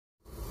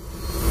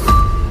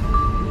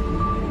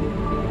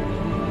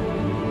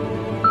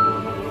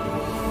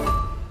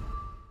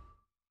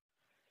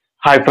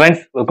Hi friends,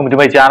 welcome to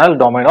my channel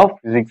Domain of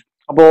Physics.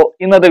 അപ്പോൾ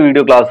ഇന്നത്തെ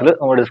video ക്ലാസ്സിൽ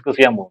നമ്മൾ ഡിസ്കസ്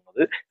ചെയ്യാൻ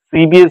പോകുന്നത്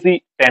CBSE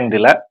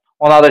 10th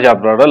ഒന്നാമത്തെ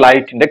ചാപ്റ്ററുടെ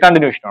ലൈറ്റിന്റെ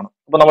കണ്ടിന്യൂഷൻ ആണ്.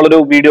 അപ്പോൾ നമ്മളൊരു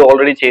വീഡിയോ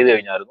ഓൾറെഡി ചെയ്തു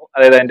കഴിഞ്ഞായിരുന്നു.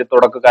 അതായത് അതിന്റെ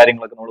തുടക്ക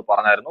കാര്യങ്ങളൊക്കെ നമ്മൾ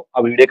പറഞ്ഞായിരുന്നു.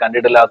 ആ വീഡിയോ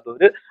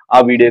കണ്ടിട്ടില്ലാത്തവർ ആ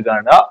വീഡിയോ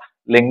കാണുക,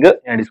 ലിങ്ക്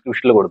ഞാൻ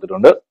ഡിസ്ക്രിപ്ഷനിൽ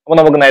കൊടുത്തിട്ടുണ്ട്. അപ്പോൾ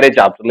നമുക്ക് നേരെ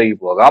ചാപ്റ്ററിലേക്ക്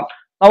പോകാം.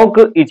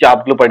 നമുക്ക് ഈ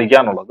ചാപ്റ്ററിൽ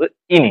പഠിക്കാനുള്ളത്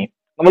ഇനി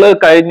നമ്മൾ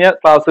കഴിഞ്ഞ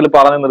ക്ലാസ്സിൽ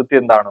പറഞ്ഞു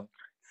നിർത്തി എന്താണ്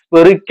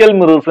സ്പെറിക്കൽ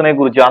മിറേഴ്സിനെ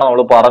കുറിച്ചാണ് നമ്മൾ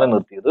പറഞ്ഞു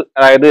നിർത്തിയത്.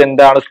 അതായത്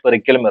എന്താണ്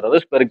സ്പെറിക്കൽ മിറർ,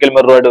 സ്പെറിക്കൽ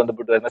മിററുമായിട്ട്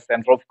ബന്ധപ്പെട്ട് വരുന്ന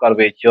centre of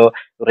curvature,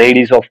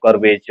 radius of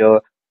curvature,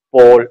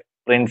 Paul,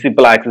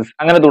 principal axis,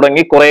 അങ്ങനെ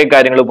തുടങ്ങി കുറെ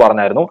കാര്യങ്ങൾ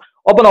പറഞ്ഞായിരുന്നു.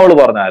 അപ്പൊ നമ്മൾ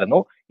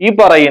പറഞ്ഞായിരുന്നു ഈ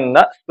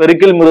പറയുന്ന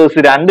സ്പെറിക്കൽ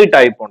മിറേഴ്സ് രണ്ട്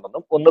ടൈപ്പ്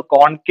ഉണ്ടെന്നും, ഒന്ന്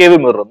കോൺകേവ്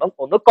മിറർ എന്നും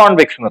ഒന്ന്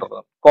കോൺവെക്സ് മിറർ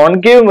എന്നും.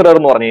 കോൺകേവ് മിറർ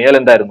എന്ന് പറഞ്ഞു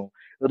കഴിഞ്ഞാൽ എന്തായിരുന്നു,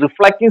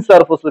 റിഫ്ലക്റ്റിംഗ്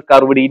സർഫസ്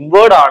കർവ്ഡ്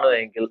ഇൻവേർഡ് ആണ്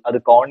എങ്കിൽ അത്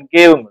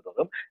concave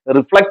മിററും,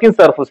 reflecting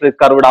surface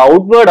curved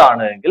outward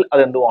ആണ് എങ്കിൽ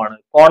അത് എന്തുമാണ്,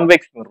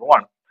 കോൺവെക്സ്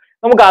മിററുമാണ്.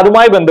 നമുക്ക്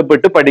അതുമായി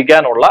ബന്ധപ്പെട്ട്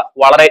പഠിക്കാനുള്ള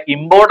വളരെ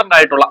ഇമ്പോർട്ടന്റ്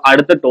ആയിട്ടുള്ള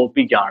അടുത്ത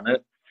ടോപ്പിക് ആണ്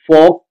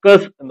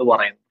ഫോക്കസ് എന്ന്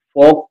പറയുന്നത്.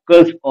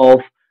 ഫോക്കസ്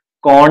ഓഫ്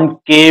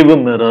കോൺകേവ്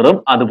മിററും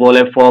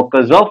അതുപോലെ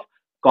focus of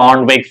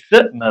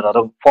convex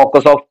മിററും.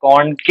 Focus of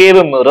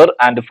concave mirror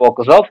and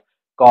focus of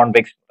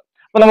convex mirror.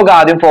 അപ്പൊ നമുക്ക്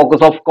ആദ്യം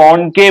ഫോക്കസ് ഓഫ്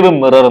കോൺകേവ്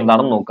മിറർ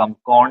എന്താണെന്ന് നോക്കാം.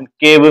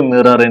 കോൺകേവ്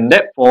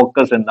മിററിന്റെ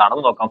ഫോക്കസ്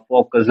എന്താണെന്ന് നോക്കാം.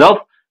 Focus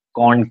of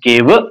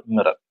concave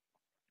mirror.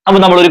 അപ്പൊ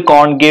നമ്മളൊരു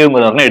കോൺകേവ്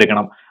മിററിനെ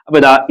എടുക്കണം. അപ്പൊ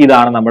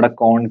ഇതാണ് നമ്മുടെ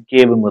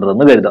കോൺകേവ് മിറർ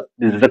എന്ന് കരുതാം.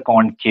 This is A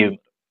concave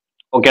mirror.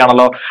 Okay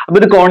ആണല്ലോ. അപ്പൊ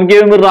ഇത്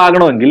കോൺകേവ് മിറർ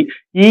ആകണമെങ്കിൽ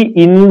ഈ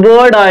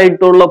ഇൻവേർഡ്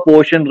ആയിട്ടുള്ള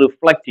പോർഷൻ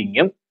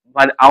റിഫ്ലക്റ്റിങ്ങും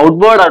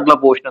ഔട്ട്വേർഡ് ആയിട്ടുള്ള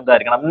പോർഷൻ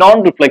എന്തായിരിക്കണം, നോൺ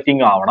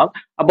റിഫ്ലക്റ്റിംഗ് ആവണം.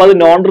 അപ്പൊ അത്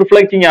നോൺ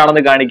റിഫ്ലക്റ്റിംഗ്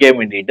ആണെന്ന് കാണിക്കാൻ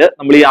വേണ്ടിയിട്ട്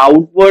നമ്മൾ ഈ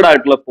ഔട്ട്വേർഡ്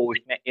ആയിട്ടുള്ള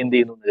പോർഷനെ എന്ത്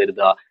ചെയ്യുന്നു എന്ന്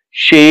കരുതുക,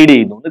 ഷെയ്ഡ്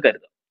ചെയ്യുന്നു എന്ന്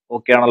കരുതുക.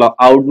 ഓക്കെ ആണല്ലോ.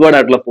 ഔട്ട്വേർഡ്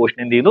ആയിട്ടുള്ള പോർഷൻ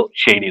എന്ത് ചെയ്യുന്നു,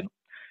 ഷെയ്ഡ് ചെയ്യുന്നു.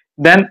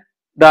 ദെൻ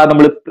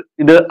നമ്മൾ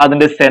ഇത്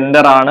അതിന്റെ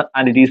സെന്റർ ആണ്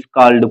and it is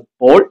called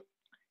Paul.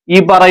 ഈ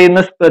പറയുന്ന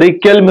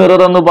സ്പെറിക്കൽ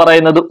മിറർ എന്ന്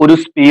പറയുന്നത് ഒരു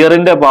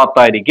സ്പിയറിന്റെ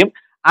ഭാഗത്തായിരിക്കും.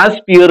 ആ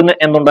സ്പിയറിന്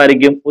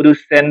എന്തുണ്ടായിരിക്കും, ഒരു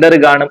സെന്റർ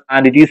കാണും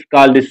and it is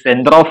called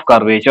centre of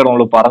curvature.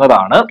 നമ്മൾ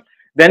പറഞ്ഞതാണ്.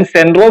 Then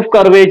centre of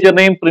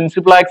കർവേച്ചറിനെയും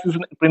principal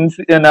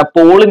axis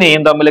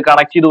പോളിനെയും തമ്മിൽ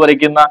കണക്ട് ചെയ്ത്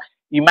വരയ്ക്കുന്ന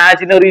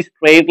ഇമാജിനറി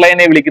സ്ട്രേറ്റ്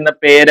ലൈനെ വിളിക്കുന്ന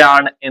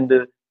പേരാണ് എന്ത്,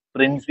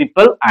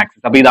 പ്രിൻസിപ്പൽ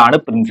ആക്സിസ്. അപ്പൊ ഇതാണ്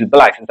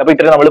പ്രിൻസിപ്പൽ ആക്സിസ്. അപ്പൊ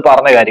ഇത്രയും നമ്മൾ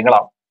പറഞ്ഞ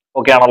കാര്യങ്ങളാണ്.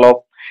 ഓക്കെ ആണല്ലോ.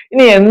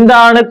 ഇനി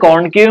എന്താണ്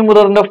കോൺകേവ്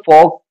മിററിന്റെ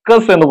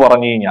ഫോക്കസ് എന്ന്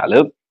പറഞ്ഞു കഴിഞ്ഞാൽ,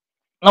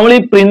 നമ്മൾ ഈ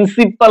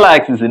പ്രിൻസിപ്പൽ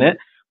ആക്സിസിന്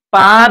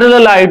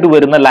പാരലൽ ആയിട്ട്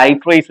വരുന്ന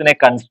ലൈറ്റ് റേസിനെ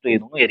കൺസിഡർ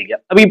ചെയ്തു എന്ന് വിചാരിക്കുക.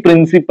 അപ്പൊ ഈ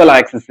പ്രിൻസിപ്പൽ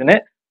ആക്സിസിന്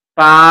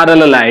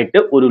പാരലൽ ആയിട്ട്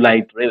ഒരു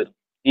ലൈറ്റ് റേ വരും.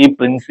 ഈ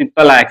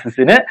പ്രിൻസിപ്പൽ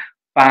ആക്സിസിന്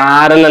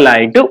പാരലൽ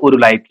ആയിട്ട് ഒരു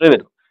ലൈറ്റ് റേ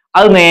വരും.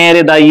 അത്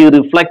നേരെ ഈ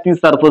റിഫ്ലക്റ്റിംഗ്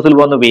സർഫസിൽ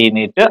വന്ന്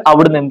വീണിട്ട്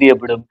അവിടുന്ന് എന്ത്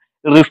ചെയ്യപ്പെടും,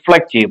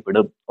 റിഫ്ലക്ട്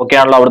ചെയ്യപ്പെടും. ഓക്കെ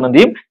ആണല്ലോ. അവിടുന്ന് എന്ത്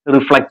ചെയ്യും,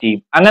 റിഫ്ലക്ട്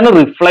ചെയ്യും. അങ്ങനെ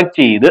റിഫ്ലക്ട്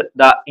ചെയ്ത്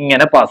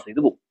ഇങ്ങനെ പാസ്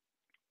ചെയ്ത് പോകും.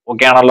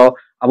 ഓക്കെ ആണല്ലോ.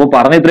 അപ്പൊ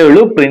പറഞ്ഞിത്രേ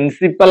ഉള്ളൂ,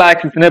 പ്രിൻസിപ്പൽ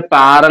ആക്സിസിന്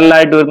പാരലൽ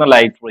ആയിട്ട് വരുന്ന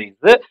ലൈറ്റ്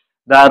റേസ്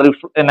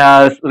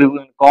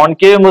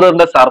കോൺകേവ്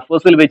മിററിന്റെ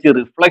സർഫസിൽ വെച്ച്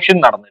റിഫ്ലക്ഷൻ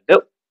നടന്നിട്ട്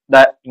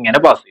ഇങ്ങനെ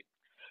പാസ് ചെയ്യും.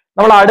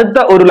 നമ്മൾ അടുത്ത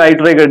ഒരു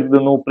ലൈറ്റ് റേ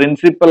കരുതുന്നു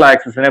പ്രിൻസിപ്പൽ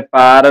ആക്സിസിന്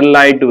പാരലൽ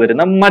ആയിട്ട്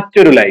വരുന്ന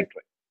മറ്റൊരു ലൈറ്റ്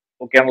റേ.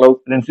 ഓക്കെ ആണല്ലോ.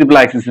 പ്രിൻസിപ്പൽ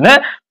ആക്സിസിന്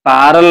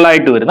പാരലൽ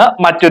ആയിട്ട് വരുന്ന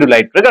മറ്റൊരു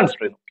ലൈറ്റ് റേ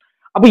കൺസിഡർ ചെയ്യുന്നു.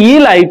 അപ്പൊ ഈ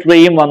ലൈറ്റ്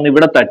റേയും വന്ന്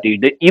ഇവിടെ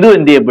തട്ടിയിട്ട് ഇതും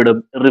എന്ത് ചെയ്യപ്പെടും,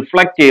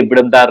 റിഫ്ലക്ട്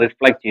ചെയ്യപ്പെടും.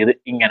 റിഫ്ലക്ട് ചെയ്ത്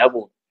ഇങ്ങനെ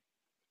പോകും.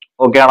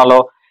 ഓക്കെ ആണല്ലോ.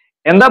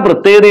 എന്താ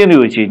പ്രത്യേകത എന്ന്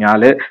ചോദിച്ചു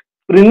കഴിഞ്ഞാല്,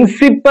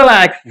 പ്രിൻസിപ്പൽ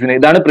ആക്സിസിന്,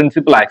 ഇതാണ്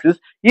പ്രിൻസിപ്പൽ ആക്സിസ്,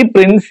 ഈ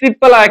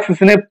പ്രിൻസിപ്പൽ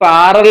ആക്സിസിന്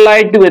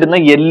പാരലായിട്ട് വരുന്ന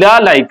എല്ലാ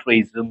ലൈറ്റ്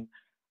റേസും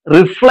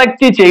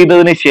റിഫ്ലക്ട്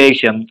ചെയ്തതിന്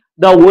ശേഷം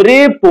ഒരേ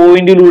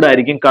പോയിന്റിലൂടെ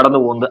ആയിരിക്കും കടന്നു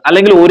പോകുന്നത്,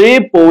 അല്ലെങ്കിൽ ഒരേ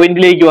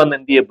പോയിന്റിലേക്ക് വന്ന്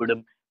എന്ത് ചെയ്യപ്പെടും,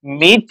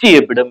 മീറ്റ്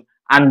ചെയ്യപ്പെടും.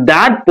 And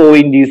that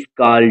point is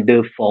called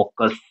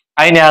focus.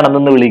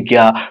 അതിനെയാണെന്ന്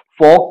വിളിക്കുക,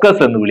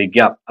 ഫോക്കസ് എന്ന്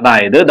വിളിക്കുക.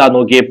 അതായത്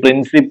നോക്കിയേ,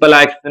 പ്രിൻസിപ്പൽ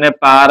ആക്സിസിന്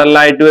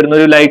പാരലായിട്ട് വരുന്ന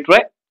ഒരു ലൈറ്റ് റേ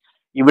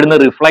ഇവിടുന്ന്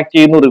റിഫ്ലക്ട്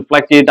ചെയ്യുന്നു.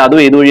 റിഫ്ലക്ട് ചെയ്തിട്ട്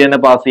അതും ഏതുവഴി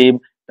തന്നെ പാസ് ചെയ്യും,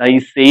 ഈ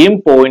സെയിം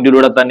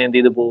പോയിന്റിലൂടെ തന്നെ എന്ത്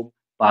ചെയ്ത് പോകും,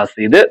 പാസ്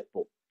ചെയ്ത്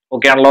പോകും.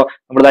 ഓക്കെ ആണല്ലോ.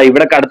 നമ്മൾ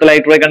ഇവിടെ അടുത്ത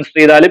ലൈറ്റ് റേ കൺസിഡർ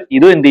ചെയ്താലും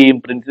ഇതും എന്ത് ചെയ്യും,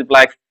 പ്രിൻസിപ്പൽ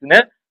ആക്സിസിന്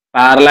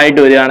പാരലായിട്ട്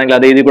വരികയാണെങ്കിൽ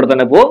അത് ഇതിൽ കൂടെ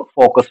തന്നെ പോകും,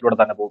 ഫോക്കസിലൂടെ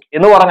തന്നെ പോകും.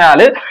 എന്ന് പറഞ്ഞാൽ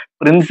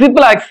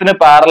പ്രിൻസിപ്പൽ ആക്സിസിന്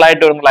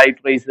പാരലായിട്ട് വരുന്ന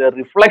ലൈറ്റ് റേസ്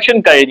റിഫ്ലക്ഷൻ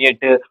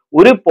കഴിഞ്ഞിട്ട്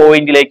ഒരു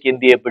പോയിന്റിലേക്ക്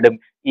എന്ത് ചെയ്യപ്പെടും,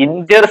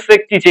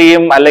 ഇന്റർസെക്ട്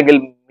ചെയ്യും, അല്ലെങ്കിൽ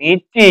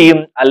മീറ്റ് ചെയ്യും,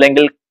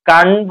 അല്ലെങ്കിൽ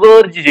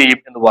കൺവേർജ് ചെയ്യും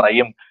എന്ന്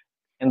പറയും.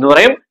 എന്ത്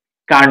പറയും,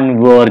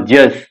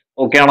 കൺവേർജസ്.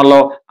 ഓക്കെ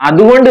ആണല്ലോ.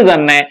 അതുകൊണ്ട്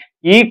തന്നെ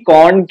ഈ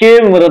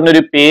കോൺകേവ് മിററിന് ഒരു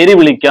പേര്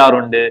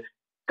വിളിക്കാറുണ്ട്,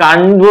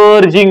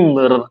 കൺവേർജിങ്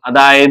മിറർ.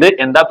 അതായത്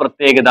എന്താ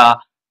പ്രത്യേകത,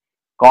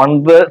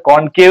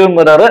 കോൺകേവ്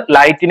മിറർ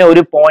ലൈറ്റിനെ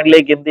ഒരു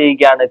പോയിന്റിലേക്ക് എന്ത്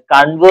ചെയ്യുകയാണ്,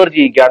 കൺവേർജ്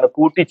ചെയ്യുകയാണ്,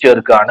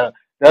 കൂട്ടിച്ചേർക്കുകയാണ്.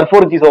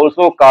 therefore it is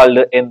also called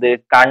എന്ത്,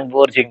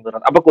 കൺവേർജിങ് മിറർ.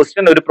 അപ്പൊ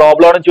ക്വസ്റ്റ്യൻ ഒരു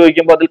പ്രോബ്ലം ആണ്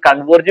ചോദിക്കുമ്പോൾ അതിൽ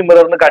കൺവേർജിങ്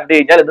മിറർ എന്ന് കണ്ടു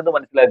കഴിഞ്ഞാൽ എന്തെന്ന്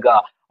മനസ്സിലാക്കുക,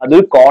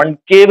 അതൊരു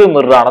കോൺകേവ്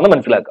മിറർ ആണെന്ന്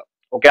മനസ്സിലാക്കുക.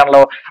 ഓക്കെ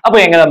ആണല്ലോ. അപ്പൊ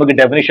എങ്ങനെ നമുക്ക്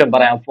ഡെഫിനിഷൻ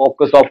പറയാം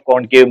ഫോക്കസ് ഓഫ്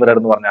കോൺകേവ് മിറർ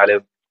എന്ന് പറഞ്ഞാൽ,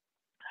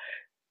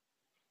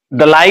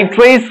 the light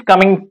rays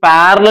coming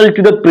parallel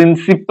to the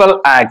principal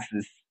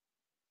axis,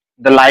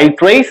 the light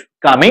rays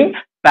coming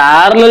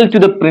parallel to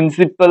the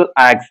principal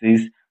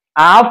axis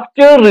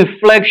after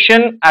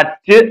reflection at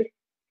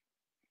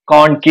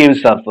concave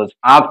surface,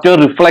 after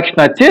reflection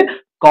at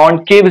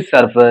concave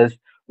surface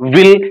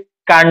will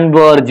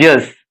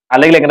converges.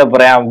 അല്ലെങ്കിൽ എങ്ങനെ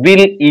പറയാം,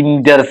 will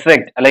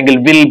intersect അല്ലെങ്കിൽ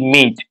will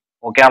meet.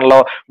 Okay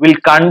ആണല്ലോ. will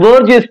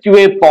converges to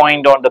a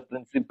point on the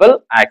principal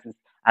axis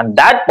and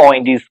that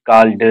point is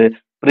called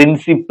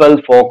principal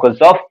focus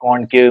of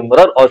concave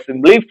mirror or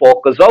simply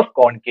focus of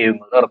concave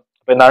mirror.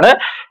 അപ്പൊ എന്താണ്,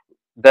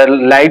 the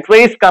light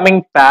rays coming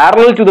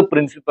parallel to the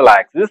principal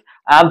axis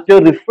after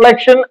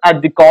reflection at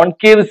the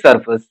concave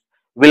surface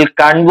will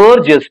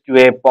converge to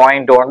a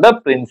point on the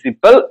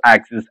principal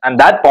axis and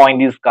that point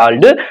is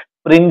called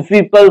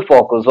principal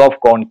focus of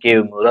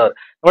concave mirror.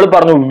 നമ്മൾ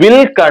പറഞ്ഞു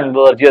will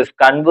converge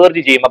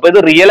ചെയ്യും. അപ്പൊ ഇത്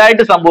real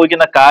ആയിട്ട്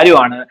സംഭവിക്കുന്ന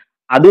കാര്യമാണ്.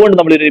 അതുകൊണ്ട്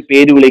നമ്മൾ ഒരു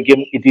പേര് വിളിക്കും,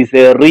 it is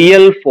A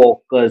real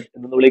focus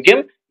എന്ന് വിളിക്കും.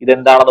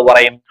 ഇതെന്താണെന്ന്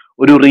പറയും,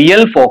 ഒരു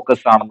റിയൽ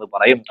ഫോക്കസ് ആണെന്ന്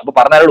പറയും. അപ്പൊ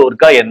പറഞ്ഞാൽ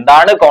ഓർക്കുക,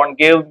 എന്താണ്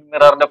കോൺകേവ്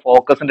മിററിന്റെ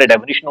ഫോക്കസിന്റെ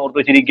ഡെഫിനിഷൻ ഓർത്ത്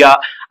വെച്ചിരിക്കുക,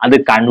 അത്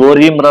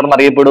കൺവേർജിംഗ് മിറർ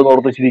എന്നറിയപ്പെടുമെന്ന്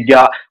ഓർത്ത്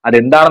വെച്ചിരിക്കുക,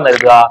 അതെന്താണെന്ന്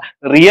കരുതുക,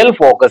 റിയൽ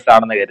ഫോക്കസ്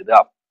ആണെന്ന്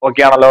കരുതുക.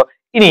 ഓക്കെ ആണല്ലോ.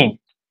 ഇനി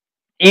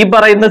ഈ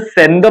പറയുന്ന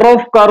സെന്റർ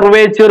ഓഫ്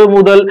കർവേച്ചർ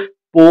മുതൽ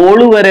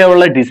പോള്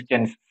വരെയുള്ള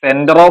ഡിസ്റ്റൻസ്,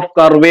 സെന്റർ ഓഫ്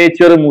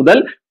കർവേച്ചർ മുതൽ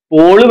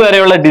പോള്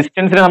വരെയുള്ള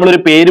ഡിസ്റ്റൻസിനെ നമ്മളൊരു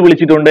പേര്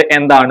വിളിച്ചിട്ടുണ്ട്,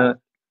 എന്താണ്,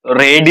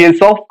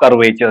 radius of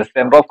curvature.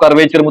 Centre of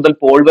curvature മുതൽ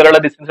പോൾ വരെയുള്ള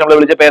ഡിസ്റ്റൻസ് നമ്മൾ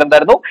വിളിച്ച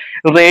പേരെന്തായിരുന്നു,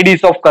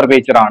 റേഡിയസ് ഓഫ്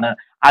കർവേച്ചർ ആണ്.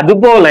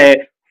 അതുപോലെ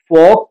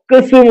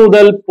ഫോക്കസ്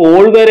മുതൽ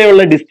പോൾ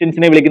വരെയുള്ള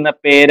ഡിസ്റ്റൻസിനെ വിളിക്കുന്ന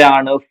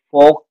പേരാണ്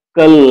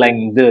ഫോക്കൽ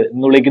ലെങ്ത്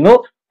എന്ന് വിളിക്കുന്നു,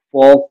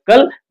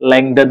 ഫോക്കൽ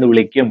ലെങ്ത് എന്ന്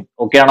വിളിക്കും.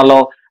 ഓക്കെ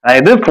ആണല്ലോ.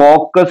 അതായത്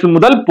ഫോക്കസ്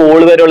മുതൽ പോൾ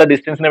വരെയുള്ള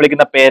ഡിസ്റ്റൻസിനെ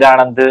വിളിക്കുന്ന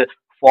പേരാണെന്ത്,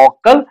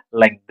 ഫോക്കൽ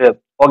ലെങ്ത്.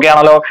 ഓക്കെ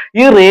ആണല്ലോ.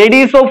 ഈ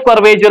റേഡിയസ് ഓഫ്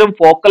കർവേച്ചറും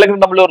ഫോക്കൽ ലെങ്തും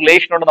തമ്മിലുള്ള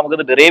റിലേഷൻ ഉണ്ട്,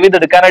 നമുക്ക് ഡിറൈവ്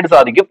ചെയ്തെടുക്കാനായിട്ട്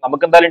സാധിക്കും.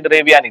 നമുക്ക് എന്തായാലും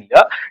ഡിറൈവ്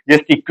ചെയ്യാനില്ല,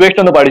 ജസ്റ്റ് ഇക്വേഷൻ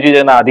ഒന്ന് പഠിച്ചു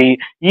കഴിഞ്ഞാൽ മതി.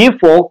 ഈ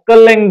ഫോക്കൽ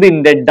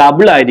ലെങ്തിന്റെ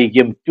ഡബിൾ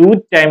ആയിരിക്കും, 2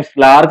 times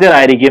ലാർജർ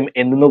ആയിരിക്കും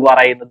എന്ന്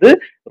പറയുന്നത്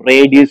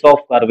radius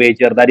of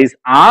curvature. That is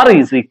R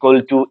is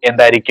equal to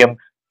എന്തായിരിക്കും,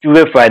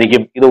 2f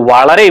ആയിരിക്കും. ഇത്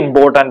വളരെ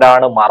ഇമ്പോർട്ടന്റ്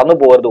ആണ്, മറന്നു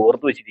പോകരുത്,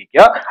 ഓർത്ത്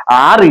വെച്ചിരിക്കുക.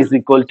 R ഈസ്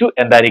ഈക്വൽ ടു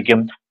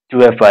എന്തായിരിക്കും,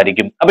 2f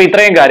ആയിരിക്കും. അപ്പൊ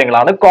ഇത്രയും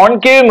കാര്യങ്ങളാണ്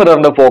കോൺകേവ്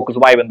മിററിന്റെ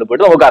ഫോക്കസുമായി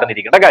ബന്ധപ്പെട്ട് നമുക്ക്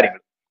അറിഞ്ഞിരിക്കേണ്ട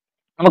കാര്യങ്ങൾ.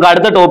 നമുക്ക്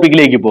അടുത്ത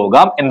ടോപ്പിക്കിലേക്ക്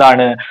പോകാം.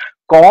 എന്താണ്,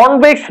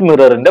 കോൺവെക്സ്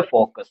മിററിന്റെ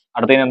ഫോക്കസ്.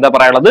 അടുത്തതിന് എന്താ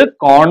പറയാനുള്ളത്,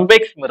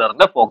 കോൺവെക്സ്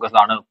മിററിന്റെ ഫോക്കസ്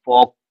ആണ്.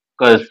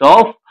 Focus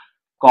of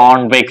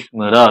convex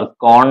mirror,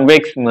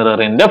 convex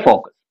മിററിന്റെ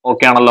focus.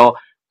 Okay ആണല്ലോ.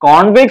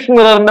 കോൺവെക്സ്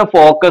മിററിന്റെ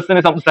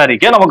ഫോക്കസിന്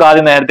സംസാരിക്കുക. നമുക്ക്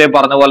ആദ്യം നേരത്തെ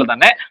പറഞ്ഞ പോലെ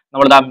തന്നെ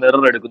നമ്മൾ ആ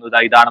മിറർ എടുക്കുന്നത്,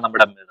 ഇതാണ്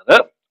നമ്മുടെ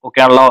മിറർ.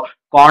 ഓക്കെ ആണല്ലോ.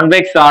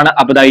 കോൺവെക്സ് ആണ്.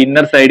 അപ്പൊ ഇതാ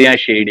ഇന്നർ സൈഡ് ഞാൻ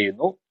ഷെയ്ഡ്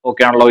ചെയ്യുന്നു.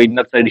 ഓക്കെ ആണല്ലോ.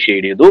 ഇന്നർ സൈഡ്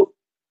ഷെയ്ഡ് ചെയ്തു,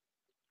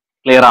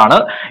 ക്ലിയർ ആണ്.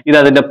 ഇത്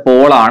അതിന്റെ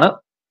പോളാണ്.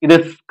 ഇത്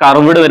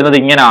കർവ്ഡ് വരുന്നത്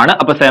ഇങ്ങനെയാണ്.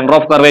 അപ്പൊ സെന്റർ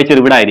ഓഫ് കർവേച്ചർ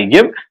ഇവിടെ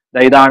ആയിരിക്കും.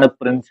 ഇതാണ്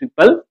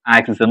പ്രിൻസിപ്പൽ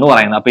ആക്സിസ് എന്ന്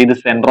പറയുന്നത്. അപ്പൊ ഇത്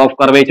സെന്റർ ഓഫ്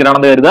കർവേച്ചർ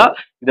ആണെന്ന് കരുതുക,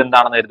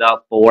 ഇതെന്താണെന്ന് കരുതുക,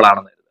 പോൾ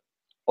ആണെന്ന് കരുതുക.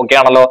 ഓക്കെ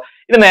ആണല്ലോ.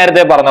 ഇത്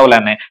നേരത്തെ പറഞ്ഞ പോലെ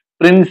തന്നെ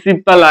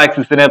പ്രിൻസിപ്പൽ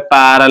ആക്സിസിന്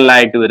പാരലൽ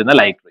ആയിട്ട് വരുന്ന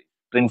ലൈറ്റ് റേസ്,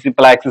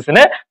 പ്രിൻസിപ്പൽ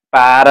ആക്സിസിന്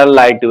പാരലൽ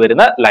ആയിട്ട്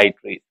വരുന്ന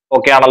ലൈറ്റ് റേസ്.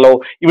 ഓക്കെ ആണല്ലോ.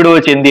 ഇവിടെ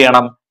വെച്ച് എന്ത്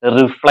ചെയ്യണം,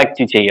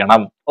 റിഫ്ലക്ട്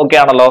ചെയ്യണം. ഓക്കെ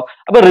ആണല്ലോ.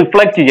 അപ്പൊ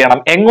റിഫ്ലക്ട് ചെയ്യണം.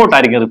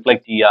 എങ്ങോട്ടായിരിക്കും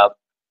റിഫ്ലക്ട് ചെയ്യുക,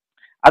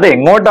 അത്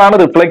എങ്ങോട്ടാണ്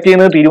റിഫ്ലക്ട്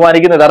ചെയ്യുന്നത്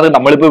തീരുമാനിക്കുന്നത് യഥാർത്ഥത്തിൽ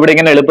നമ്മളിപ്പോ ഇവിടെ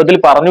ഇങ്ങനെ എളുപ്പത്തിൽ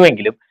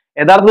പറഞ്ഞുവെങ്കിലും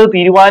യഥാർത്ഥത്തിൽ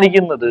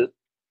തീരുമാനിക്കുന്നത്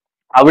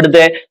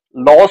അവിടുത്തെ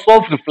ലോസ്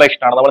ഓഫ്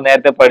റിഫ്ലക്ഷൻ ആണ്. നമ്മൾ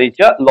നേരത്തെ പഠിച്ച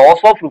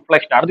ലോസ് ഓഫ്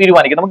റിഫ്ലക്ഷൻ ആണ്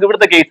തീരുമാനിക്കുന്നത്. നമുക്ക്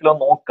ഇവിടുത്തെ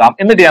കേസിലൊന്ന് നോക്കാം,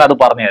 എന്നിട്ട് ഞാൻ അത്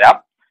പറഞ്ഞുതരാം.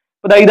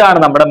 അപ്പൊ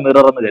ഇതാണ് നമ്മുടെ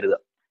മിറർ എന്ന് കരുതുക.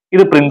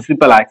 ഇത്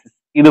പ്രിൻസിപ്പൽ ആക്സിസ്,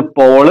 ഇത്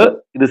പോള്,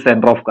 ഇത്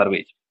സെന്റർ ഓഫ്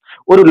കർവേച്ചർ.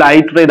 ഒരു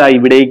ലൈറ്റ് റേ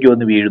ഇവിടേക്ക്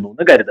വന്ന് വീഴുന്നു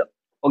എന്ന് കരുതാം.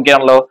 ഓക്കെ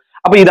ആണല്ലോ.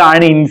 അപ്പൊ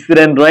ഇതാണ്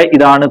ഇൻസിഡന്റ് റേ,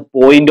 ഇതാണ്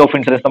പോയിന്റ് ഓഫ്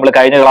ഇൻസിഡൻസ്. നമ്മൾ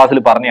കഴിഞ്ഞ ക്ലാസ്സിൽ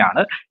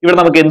പറഞ്ഞാണ്. ഇവിടെ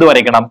നമുക്ക് എന്ത്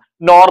വരയ്ക്കണം,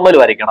 നോർമൽ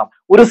വരയ്ക്കണം.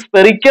 ഒരു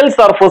സ്പെറിക്കൽ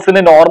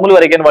സർഫസിന് നോർമൽ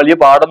വരയ്ക്കാൻ വലിയ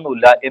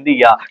പാടൊന്നുമില്ല. എന്ത്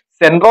ചെയ്യുക,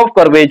 സെന്റർ ഓഫ്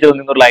കർവേച്ചറിൽ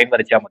നിന്നൊരു ലൈൻ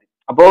വരച്ചാൽ മതി.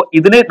 അപ്പോ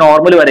ഇതിന്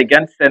നോർമൽ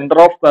വരയ്ക്കാൻ സെന്റർ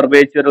ഓഫ്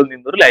കർവേച്ചറിൽ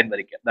നിന്നൊരു ലൈൻ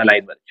വരയ്ക്കുക.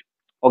 ലൈൻ വരച്ചു.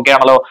 ഓക്കെ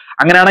ആണല്ലോ.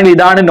 അങ്ങനെയാണെങ്കിൽ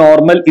ഇതാണ്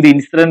നോർമൽ, ഇത്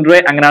ഇൻസിഡന്റ് റേ.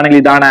 അങ്ങനെയാണെങ്കിൽ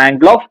ഇതാണ്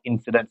ആംഗിൾ ഓഫ്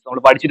ഇൻസിഡൻസ്. നമ്മൾ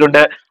പഠിച്ചിട്ടുണ്ട്,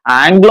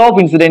 ആംഗിൾ ഓഫ്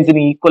ഇൻസിഡൻസിന്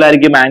ഈക്വൽ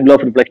ആയിരിക്കും ആംഗിൾ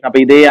ഓഫ് റിഫ്ലക്ഷൻ. അപ്പൊ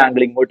ഇതേ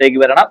ആംഗിൾ ഇങ്ങോട്ടേക്ക്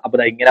വരണം.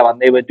 അപ്പൊ ഇങ്ങനെ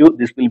വന്നേ പറ്റൂ.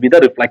 This will be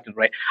the reflected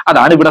ray.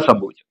 അതാണ് ഇവിടെ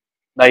സംഭവിച്ചത്.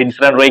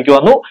 ഇൻസിഡന്റ് റേക്ക്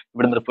വന്നു,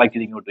 ഇവിടുന്ന് റിഫ്ലക്ട്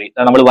ചെയ്ത് ഇങ്ങോട്ട് പോയി.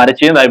 നമ്മൾ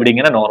വരച്ചത് ഇവിടെ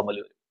ഇങ്ങനെ നോർമൽ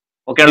വരും.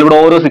 ഓക്കെ ആണ്. ഇവിടെ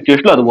ഓരോ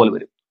സിറ്റുവേഷനിലും അതുപോലെ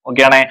വരും.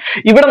 ഓക്കെ ആണേ.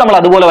 ഇവിടെ നമ്മൾ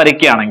അതുപോലെ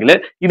വരയ്ക്കുകയാണെങ്കിൽ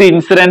ഇത്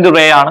ഇൻസിഡന്റ്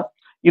റേ ആണ്,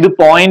 ഇത്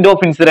പോയിന്റ്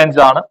ഓഫ് ഇൻസിഡൻസ്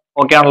ആണ്.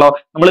 ഓക്കെ ആണല്ലോ.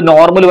 നമ്മൾ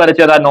നോർമൽ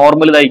വരച്ചാൽ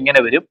നോർമൽ ഇങ്ങനെ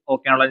വരും.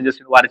 ഓക്കെ ആണല്ലോ.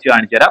 ജസ്റ്റ് വരച്ച്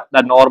കാണിച്ചു തരാം.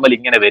 നോർമൽ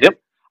ഇങ്ങനെ വരും.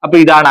 അപ്പൊ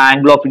ഇതാണ്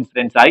ആംഗിൾ ഓഫ്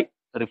ഇൻസിഡൻസ് ആയി.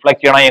 റിഫ്ലക്ട്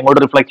ചെയ്യണം.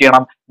 എങ്ങോട്ട് റിഫ്ലക്ട്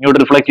ചെയ്യണം, ഇങ്ങോട്ട്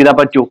റിഫ്ലക്ട് ചെയ്താൽ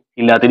പറ്റൂ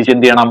ഇല്ല.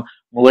 തിരിച്ചെന്ത് ചെയ്യണം,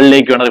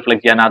 മുകളിലേക്ക് വേണം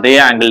റിഫ്ലക്ട് ചെയ്യാൻ. അതേ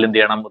ആംഗിളിൽ എന്ത്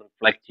ചെയ്യണം,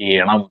 റിഫ്ലക്ട്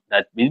ചെയ്യണം.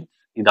 ദാറ്റ് മീൻസ്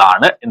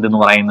ഇതാണ് എന്തെന്ന്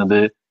പറയുന്നത്,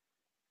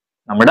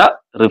 നമ്മുടെ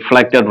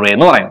റിഫ്ലക്റ്റഡ് റേ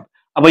എന്ന് പറയുന്നത്.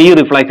 അപ്പൊ ഈ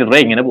റിഫ്ലക്റ്റഡ്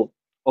റേ ഇങ്ങനെ പോകും.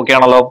 ഓക്കെ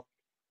ആണല്ലോ.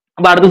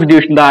 അപ്പൊ അടുത്ത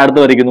സിറ്റുവേഷൻ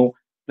അടുത്ത് വരയ്ക്കുന്നു.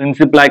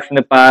 പ്രിൻസിപ്പൽ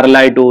ആക്സിന്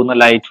പാരലായിട്ട് പോകുന്ന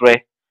ലൈറ്റ് റേ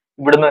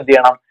ഇവിടുന്ന് എന്ത്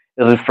ചെയ്യണം,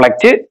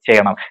 റിഫ്ലക്ട്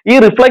ചെയ്യണം. ഈ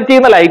റിഫ്ലക്ട്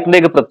ചെയ്യുന്ന ലൈറ്റിന്റെ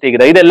ഒക്കെ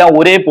പ്രത്യേകത ഇതെല്ലാം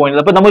ഒരേ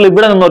പോയിന്റ്. അപ്പൊ നമ്മൾ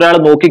ഇവിടെ നിന്ന് ഒരാൾ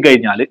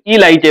നോക്കിക്കഴിഞ്ഞാൽ ഈ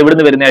ലൈറ്റ് എവിടെ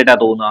നിന്ന് വരുന്നതായിട്ടാ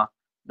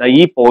തോന്നുക,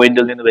 ഈ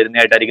പോയിന്റിൽ നിന്ന്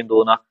വരുന്നതായിട്ടായിരിക്കും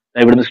തോന്നുക.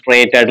 ഇവിടുന്ന്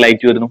സ്ട്രേറ്റ് ആയിട്ട്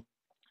ലൈറ്റ് വരുന്നു.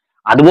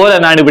 അതുപോലെ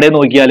തന്നെയാണ് ഇവിടെ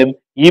നോക്കിയാലും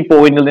ഈ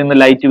പോയിന്റിൽ നിന്ന്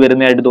ലൈറ്റ്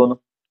വരുന്നതായിട്ട് തോന്നും.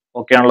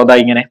 ഓക്കെ ആണല്ലോ.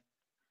 ഇങ്ങനെ.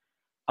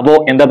 അപ്പോ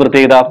എന്താ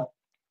പ്രത്യേകത,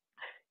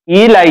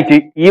 ഈ ലൈറ്റ്,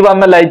 ഈ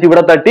വന്ന ലൈറ്റ്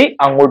ഇവിടെ തട്ടി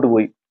അങ്ങോട്ട്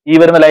പോയി, ഈ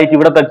വരുന്ന ലൈറ്റ്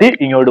ഇവിടെ തട്ടി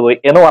ഇങ്ങോട്ട് പോയി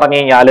എന്ന് പറഞ്ഞു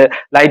കഴിഞ്ഞാല്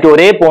ലൈറ്റ്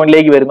ഒരേ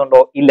പോയിന്റിലേക്ക്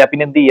വരുന്നുണ്ടോ, ഇല്ല.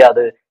 പിന്നെ എന്ത്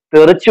ചെയ്യാതെ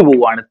തെറിച്ചു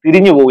പോവുകയാണ്,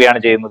 തിരിഞ്ഞു പോവുകയാണ്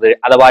ചെയ്യുന്നത്.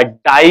 അഥവാ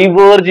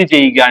ഡൈവേർജ്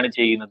ചെയ്യുകയാണ്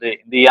ചെയ്യുന്നത്.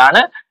 എന്ത്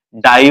ചെയ്യാണ്,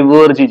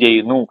 ഡൈവേർജ്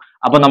ചെയ്യുന്നു.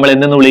 അപ്പൊ നമ്മൾ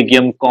എന്തെന്ന്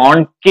വിളിക്കും?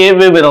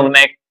 കോൺകേവ്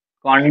മിററിനെ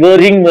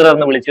കോൺവേർജിംഗ് മിറർ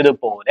എന്ന്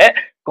വിളിച്ചതുപോലെ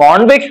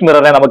കോൺവെക്സ്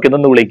മിററിനെ നമുക്ക്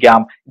എന്തെന്ന് വിളിക്കാം?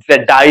 ഇറ്റ്സ് എ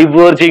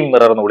ഡൈവേർജിംഗ്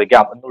മിറർ എന്ന്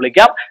വിളിക്കാം. എന്ന്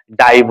വിളിക്കാം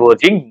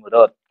ഡൈവേർജിംഗ്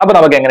മിറർ. അപ്പൊ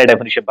നമുക്ക് എങ്ങനെ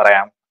ഡെഫിനിഷൻ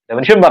പറയാം?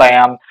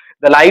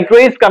 The light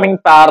rays coming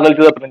parallel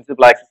to the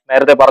principal axis.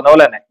 നേരത്തെ പറഞ്ഞ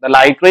പോലെ തന്നെ the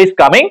light rays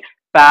coming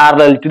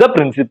parallel to the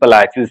principal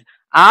axis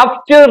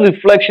after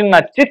reflection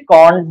at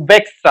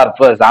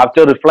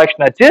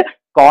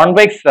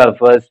convex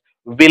surface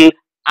will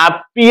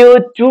appear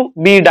to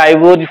be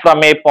diverged from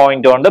a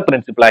point on the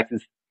principal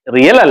axis.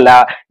 Real അല്ല,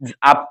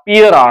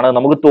 appear ആണ്,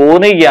 നമുക്ക്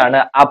തോന്നുകയാണ്.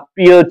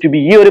 Appear to B,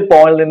 ഈ ഒരു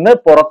പോയിന്റിൽ നിന്ന്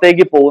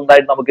പുറത്തേക്ക്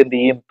പോകുന്നതായിട്ട് നമുക്ക് എന്ത്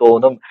ചെയ്യും?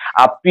 തോന്നും.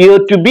 Appear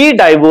to B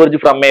diverge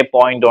from A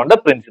point on the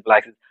principal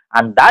axis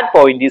and that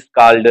point is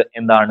called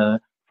എന്താണ്?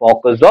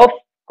 Focus of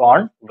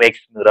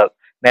convex mirror.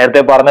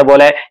 നേരത്തെ പറഞ്ഞ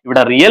പോലെ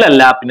ഇവിടെ റിയൽ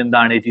അല്ല,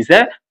 പിന്നെന്താണ്? It is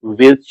A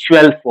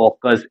virtual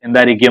focus.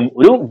 എന്തായിരിക്കും?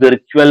 ഒരു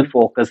വിർച്വൽ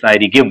ഫോക്കസ്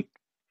ആയിരിക്കും.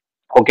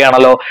 ഓക്കെ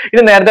ആണല്ലോ.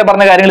 ഇത് നേരത്തെ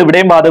പറഞ്ഞ കാര്യങ്ങൾ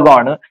ഇവിടെയും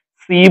ബാധകമാണ്.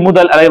 സി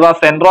മുതൽ അഥവാ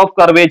സെന്റർ ഓഫ്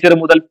കർവേച്ചർ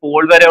മുതൽ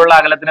പോൾ വരെയുള്ള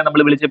അകലത്തിനെ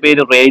നമ്മൾ വിളിച്ച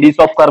പേര് റേഡിയസ്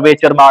ഓഫ്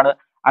കർവേച്ചർ എന്നാണ്.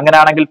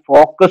 അങ്ങനെയാണെങ്കിൽ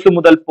ഫോക്കസ്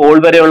മുതൽ പോൾ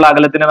വരെയുള്ള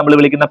അകലത്തിനെ നമ്മൾ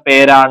വിളിക്കുന്ന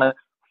പേരാണ്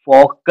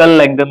ഫോക്കൽ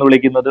ലെങ്ത് എന്ന്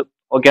വിളിക്കുന്നത്.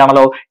 ഓക്കെ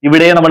ആണല്ലോ.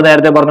 ഇവിടെ നമ്മൾ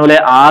നേരത്തെ പറഞ്ഞ പോലെ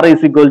R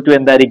is equal to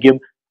എന്തായിരിക്കും?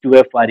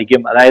 2f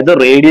ആയിരിക്കും. അതായത്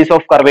റേഡിയസ്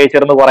ഓഫ്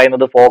കർവേച്ചർ എന്ന്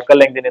പറയുന്നത് ഫോക്കൽ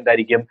ലെങ്തിന്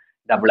എന്തായിരിക്കും?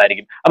 ഡബിൾ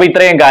ആയിരിക്കും. അപ്പൊ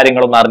ഇത്രയും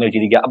കാര്യങ്ങളൊന്നും അറിഞ്ഞു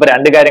വെച്ചിരിക്കുക. അപ്പൊ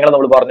രണ്ട് കാര്യങ്ങൾ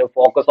നമ്മൾ പറഞ്ഞു,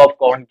 focus of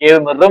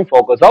concave മിററും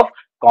focus of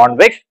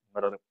convex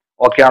മിററും.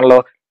 Okay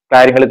ആണല്ലോ.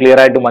 കാര്യങ്ങൾ ക്ലിയർ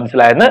ആയിട്ട്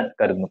മനസ്സിലായെന്ന്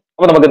കരുതുന്നു.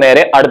 അപ്പൊ നമുക്ക്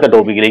നേരെ അടുത്ത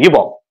ടോപ്പിക്കിലേക്ക്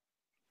പോകാം.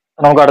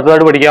 നമുക്ക്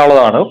അടുത്തതായിട്ട്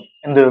പഠിക്കാനുള്ളതാണ്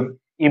എന്ത്?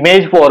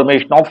 Image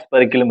formation of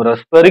spherical mirror.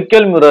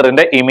 Spherical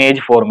മിററിന്റെ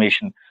image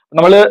formation.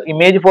 നമ്മൾ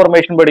ഇമേജ്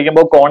ഫോർമേഷൻ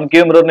പഠിക്കുമ്പോൾ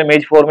കോൺകേവ് മിററിന്റെ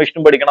ഇമേജ്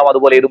ഫോർമേഷനും പഠിക്കണം,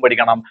 അതുപോലെ ഏതും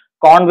പഠിക്കണം?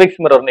 കോൺവെക്സ്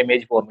മിററിന്റെ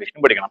ഇമേജ്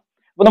ഫോർമേഷനും പഠിക്കണം.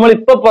 അപ്പൊ നമ്മൾ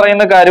ഇപ്പൊ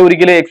പറയുന്ന കാര്യം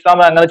ഒരിക്കലും എക്സാം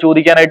അങ്ങനെ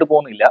ചോദിക്കാനായിട്ട്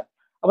പോകുന്നില്ല.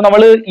 അപ്പൊ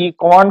നമ്മൾ ഈ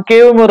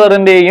കോൺകേവ്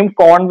മിററിന്റെയും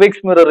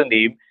കോൺവെക്സ്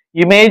മിററിന്റെയും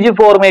ഇമേജ്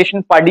ഫോർമേഷൻ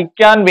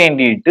പഠിക്കാൻ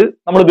വേണ്ടിയിട്ട്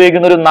നമ്മൾ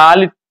ഉപയോഗിക്കുന്ന ഒരു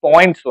 4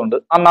 പോയിന്റ്സ് ഉണ്ട്.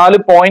 ആ 4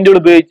 പോയിന്റുകൾ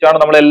ഉപയോഗിച്ചാണ്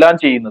നമ്മൾ എല്ലാം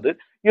ചെയ്യുന്നത്.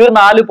 ഈ ഒരു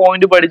 4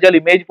 പോയിന്റ് പഠിച്ചാൽ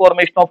image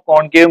formation of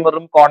concave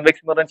മിററും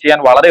convex മിററും ചെയ്യാൻ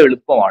വളരെ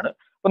എളുപ്പമാണ്.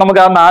 അപ്പൊ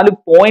നമുക്ക് ആ 4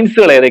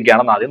 പോയിന്റ്സുകൾ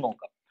ഏതൊക്കെയാണെന്ന് ആദ്യം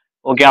നോക്കാം.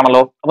 ഓക്കെ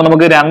ആണല്ലോ. അപ്പൊ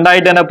നമുക്ക്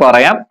രണ്ടായിട്ട് തന്നെ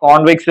പറയാം,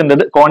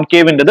 കോൺവെക്സിൻ്റെത്,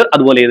 കോൺകേവിൻ്റെത്,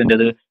 അതുപോലെ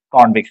ഏതിൻ്റെത്?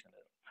 കോൺവെക്സിൻ്റെത്.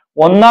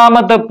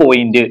 ഒന്നാമത്തെ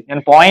പോയിന്റ്, ഞാൻ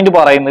പോയിന്റ്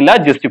പറയുന്നില്ല,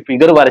 ജസ്റ്റ്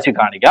ഫിഗർ വരച്ച്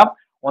കാണിക്കാം.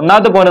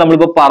 ഒന്നാമത്തെ പോയിന്റ്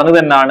നമ്മളിപ്പോ പറഞ്ഞു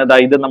തന്നെയാണ്.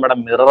 ഇത് നമ്മുടെ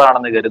മിറർ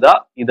ആണെന്ന് കരുതുക.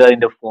 ഇത്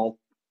അതിന്റെ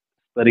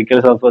സ്പെറിക്കൽ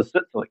സർഫസ്,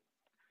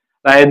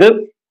 അതായത്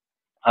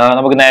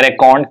നമുക്ക് നേരെ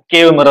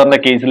കോൺകേവ് മിററിന്റെ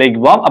കേസിലേക്ക്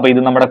പോവാം. അപ്പൊ ഇത്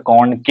നമ്മുടെ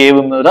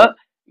കോൺകേവ് മിറർ,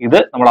 ഇത്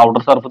നമ്മൾ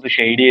ഔട്ടർ സർഫസ്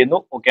ഷെയ്ഡ് ചെയ്യുന്നു.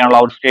 ഓക്കെ ആണല്ലോ.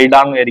 ഔട്ടർ ഷെയ്ഡ്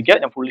ആണെന്ന് വിചാരിക്കുക,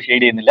 ഞാൻ ഫുള്ള്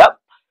ഷെയ്ഡ് ചെയ്യുന്നില്ല.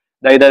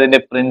 അതായത് അതിന്റെ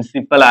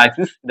പ്രിൻസിപ്പൽ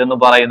ആക്സിസ്, ഇതെന്ന്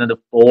പറയുന്നത്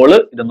പോള്,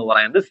 ഇതെന്ന്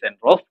പറയുന്നത്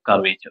സെന്റർ ഓഫ്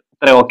കർവേച്ചർ.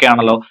 ഇത്രയും ഓക്കെ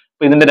ആണല്ലോ.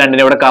 അപ്പൊ ഇതിന്റെ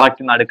രണ്ടിനെ ഇവിടെ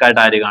കറക്റ്റ്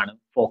നടുക്കായിട്ട് ആര് കാണും?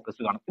 ഫോക്കസ്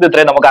കാണും. ഇത്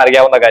ഇത്രയും നമുക്ക്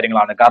അറിയാവുന്ന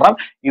കാര്യങ്ങളാണ്, കാരണം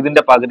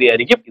ഇതിന്റെ പകുതി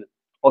ആയിരിക്കും ഇത്.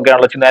 ഓക്കെ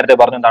ആണല്ലോ. നേരത്തെ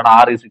പറഞ്ഞു എന്താണ്?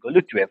 R is equal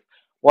to 2f.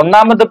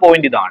 ഒന്നാമത്തെ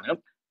പോയിന്റ് ഇതാണ്.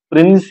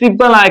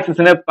 പ്രിൻസിപ്പൽ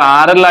ആക്സിസിന്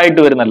പാരലൽ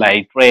ആയിട്ട് വരുന്ന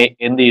ലൈറ്റ് റേ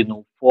എന്ത് ചെയ്യുന്നു?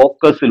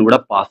 ഫോക്കസിലൂടെ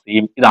പാസ്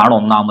ചെയ്യും. ഇതാണ്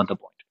ഒന്നാമത്തെ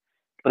പോയിന്റ്.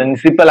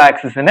 പ്രിൻസിപ്പൽ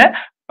ആക്സിസിന്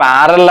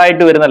പാരലൽ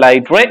ആയിട്ട് വരുന്ന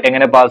ലൈറ്റ് റേ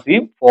എങ്ങനെ പാസ്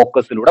ചെയ്യും?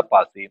 ഫോക്കസിലൂടെ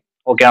പാസ് ചെയ്യും.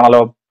 ഓക്കെ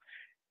ആണല്ലോ.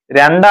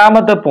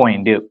 രണ്ടാമത്തെ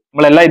പോയിന്റ്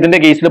നമ്മളെല്ലാം ഇതിന്റെ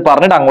കേസിൽ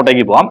പറഞ്ഞിട്ട്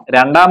അങ്ങോട്ടേക്ക് പോവാം.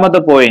 രണ്ടാമത്തെ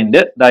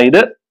പോയിന്റ്,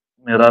 അതായത്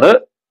മിറർ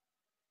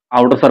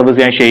ഔട്ടർ സർഫസ്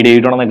ഞാൻ ഷെയ്ഡ്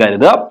ചെയ്തിട്ടുണ്ടെന്ന്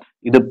കരുതുക.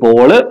 ഇത്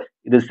പോള്,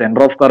 ഇത്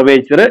സെന്റർ ഓഫ്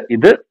കർവേച്ചർ,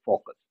 ഇത്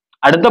ഫോക്കസ്.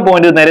 അടുത്ത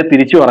പോയിന്റ് നേരെ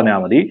തിരിച്ചു പറഞ്ഞാൽ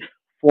മതി.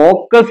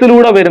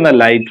 ഫോക്കസിലൂടെ വരുന്ന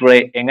ലൈറ്റ് റേ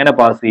എങ്ങനെ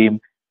പാസ് ചെയ്യും?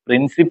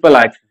 പ്രിൻസിപ്പൽ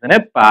ആക്സിസിന്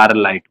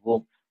പാരലൽ ആയിട്ട്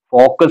പോകും.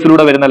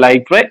 ഫോക്കസിലൂടെ വരുന്ന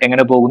ലൈറ്റ് റേ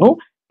എങ്ങനെ പോകുന്നു?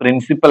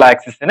 പ്രിൻസിപ്പൽ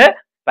ആക്സിസിന്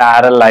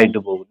പാരലൽ ആയിട്ട്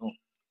പോകുന്നു.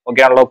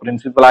 ഓക്കെ ആണല്ലോ.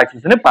 Principal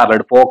ആക്സിസിന്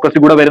parallel. ഫോക്കസിൽ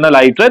കൂടെ വരുന്ന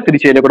ലൈറ്റ് റേ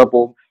തിരിച്ചതിലെ കൂടെ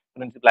പോകും,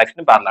 പ്രിൻസിപ്പൽ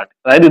ആക്സിസിന് പാരലൽ ആയിട്ട്.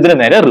 അതായത് ഇതിന്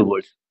നേരെ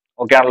റിവേഴ്സ്.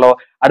 ഓക്കെ ആണല്ലോ.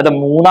 അടുത്ത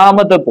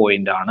മൂന്നാമത്തെ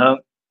പോയിന്റ് ആണ്.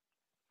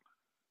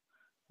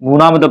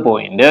 മൂന്നാമത്തെ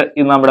പോയിന്റ്,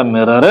 ഇത് നമ്മുടെ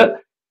മിറർ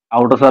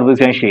ഔട്ടർ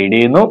സർഫേസ് ഞാൻ ഷെയ്ഡ്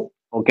ചെയ്യുന്നു.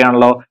 ഓക്കെ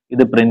ആണല്ലോ.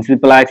 ഇത്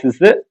പ്രിൻസിപ്പൽ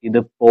ആക്സിസ്, ഇത്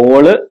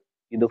പോള്,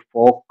 ഇത്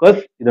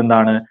ഫോക്കസ്,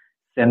 ഇതെന്താണ്?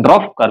 Centre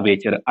of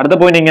curvature. അടുത്ത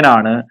പോയിന്റ്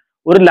ഇങ്ങനെയാണ്.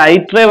 ഒരു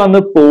ലൈറ്റ് റേ വന്ന്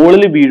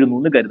പോളിൽ വീഴുന്നു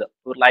എന്ന് കരുതുക.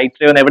 ഒരു ലൈറ്റ്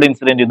റേ വന്ന് എവിടെ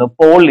ഇൻസിഡന്റ് ചെയ്യുന്നു?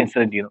 പോളിൽ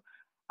ഇൻസിഡന്റ് ചെയ്യുന്നു.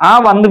 ആ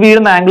വന്ന്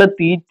വീഴുന്ന ആംഗിൾ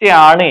തീറ്റ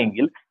ആണ്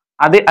എങ്കിൽ,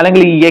 അത്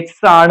അല്ലെങ്കിൽ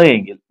എക്സ് ആണ്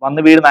എങ്കിൽ,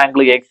 വന്ന് വീഴുന്ന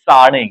ആംഗിൾ എക്സ്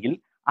ആണ് എങ്കിൽ,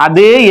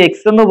 അതേ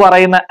എക്സ് എന്ന്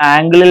പറയുന്ന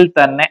ആംഗിളിൽ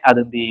തന്നെ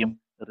അതെന്ത് ചെയ്യും?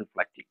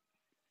 റിഫ്ലക്ട് ചെയ്യും.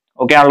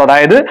 ഓക്കെ ആണല്ലോ.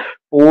 അതായത്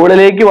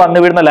പോളിലേക്ക് വന്നു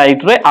വീഴുന്ന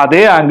ലൈറ്റ് റേ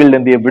അതേ ആംഗിളിൽ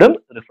എന്ത് ചെയ്യപ്പെടും?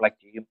 റിഫ്ലക്ട്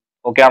ചെയ്യും.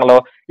 ഓക്കെ ആണല്ലോ.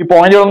 ഈ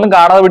പോയിന്റുകളൊന്നും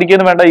കാണാതെ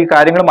പിടിക്കുന്നു വേണ്ട, ഈ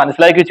കാര്യങ്ങൾ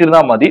മനസ്സിലാക്കി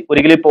വെച്ചിരുന്നാൽ മതി.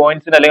 ഒരിക്കലും ഈ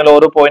പോയിന്റ്സിന് അല്ലെങ്കിൽ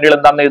ഓരോ പോയിന്റുകൾ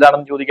എന്താണെന്ന്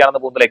എഴുതാണെന്ന്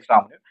ചോദിക്കാണെന്ന് പോകുന്നില്ല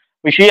എക്സാമിന്.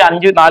 പക്ഷേ ഈ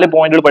 4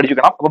 പോയിന്റുകൾ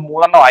പഠിച്ചിരിക്കണം. അപ്പൊ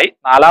 3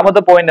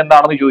 നാലാമത്തെ പോയിന്റ്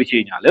എന്താണെന്ന് ചോദിച്ചു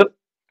കഴിഞ്ഞാൽ,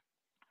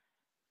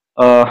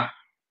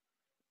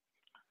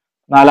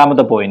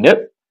 നാലാമത്തെ പോയിന്റ്,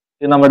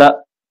 ഇത് നമ്മുടെ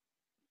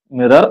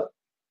മിറർ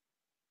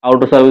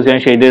ഔട്ടർ സർഫേസ്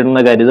ഞാൻ ഷെയ്ഡ്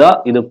ചെയ്തെന്ന് കരുതുക.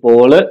 ഇത്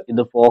പോള്,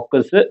 ഇത്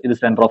ഫോക്കസ്, ഇത്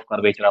സെന്റർ ഓഫ്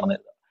കർവേച്ചർ ആണെന്ന്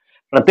കരുതുക.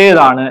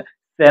 പ്രത്യേകതാണ്,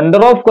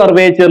 സെന്റർ ഓഫ്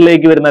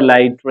കർവേച്ചറിലേക്ക് വരുന്ന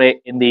ലൈറ്റ് റേ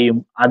എന്ത് ചെയ്യും?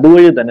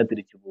 അതുവഴി തന്നെ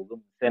തിരിച്ചു പോകും.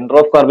 സെന്റർ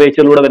ഓഫ്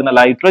കർവേച്ചറിലൂടെ വരുന്ന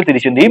ലൈറ്റ് റേ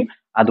തിരിച്ചെന്ത് ചെയ്യും?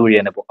 അതുവഴി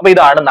തന്നെ പോകും. അപ്പൊ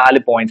ഇതാണ്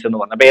 4 പോയിന്റ്സ് എന്ന്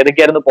പറഞ്ഞത്. അപ്പൊ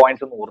ഏതൊക്കെയായിരുന്നു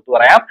പോയിന്റ്സ് എന്ന് ഓർത്തു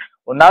പറയാം.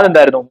 ഒന്നാമത്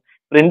എന്തായിരുന്നു?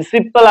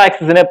 പ്രിൻസിപ്പൽ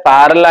ആക്സിസിന്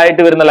പാരലൽ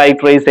ആയിട്ട് വരുന്ന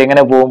ലൈറ്റ് റേസ്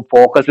എങ്ങനെ പോകും?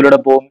 ഫോക്കസിലൂടെ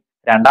പോകും.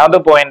 രണ്ടാമത്തെ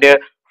പോയിന്റ്,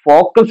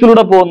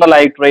 ഫോക്കസിലൂടെ പോകുന്ന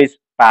ലൈറ്റ് റേസ്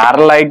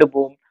പാരലൽ ആയിട്ട്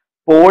പോകും.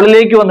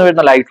 പോളിലേക്ക് വന്നു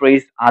വരുന്ന ലൈറ്റ്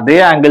റേസ് അതേ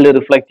ആംഗിളിൽ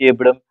റിഫ്ലക്ട്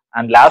ചെയ്യപ്പെടും.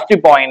 And last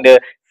point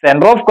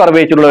centre of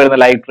കർവേച്ചറിൽ വരുന്ന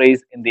ലൈറ്റ്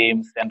റേസ് എന്ത് ചെയ്യും?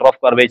 സെന്റർ ഓഫ്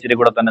കർവേച്ചറിൽ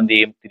കൂടെ തന്നെ എന്ത്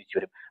ചെയ്യും? തിരിച്ചു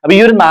വരും. അപ്പൊ ഈ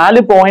ഒരു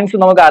 4 പോയിന്റ്സ്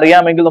നമുക്ക്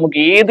അറിയാമെങ്കിൽ നമുക്ക്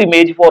ഏത്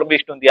ഇമേജ്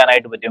ഫോർമേഷനും എന്ത്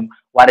ചെയ്യാനായിട്ട് പറ്റും?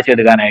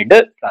 വരച്ചെടുക്കാനായിട്ട്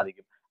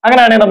സാധിക്കും.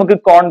 അങ്ങനെയാണെങ്കിൽ നമുക്ക്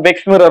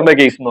കോൺവെക്സ് മിററിന്റെ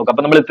കേസ് നോക്കാം.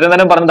 അപ്പൊ നമ്മൾ ഇത്രയും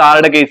നേരം പറഞ്ഞത്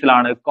ആരുടെ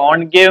കേസിലാണ്?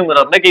 കോൺകേവ്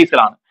മിററിന്റെ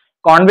കേസിലാണ്.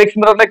 കോൺവെക്സ്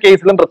മിററിന്റെ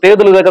കേസിലും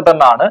പ്രത്യേകത ഇതൊക്കെ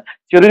തന്നെയാണ്.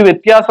 ചെറിയൊരു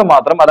വ്യത്യാസം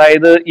മാത്രം,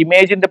 അതായത്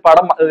ഇമേജിന്റെ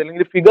പടം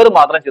അല്ലെങ്കിൽ ഫിഗർ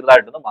മാത്രം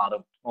ചെറുതായിട്ടൊന്ന്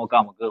മാറും.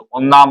 നോക്കാം നമുക്ക്.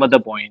 ഒന്നാമത്തെ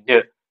പോയിന്റ്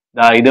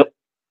ഇത്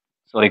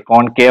സോറി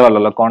കോൺകേവ്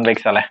അല്ലല്ലോ,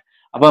 കോൺവെക്സ് അല്ലെ.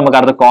 അപ്പൊ നമുക്ക്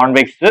അടുത്ത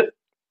കോൺവെക്സ്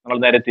നമ്മൾ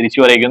നേരെ തിരിച്ചു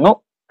വരയ്ക്കുന്നു.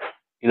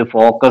 ഇത്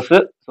ഫോക്കസ്,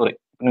 സോറി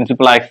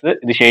പ്രിൻസിപ്പൽ ആക്സ്,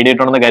 ഇത് ഷെയ്ഡ്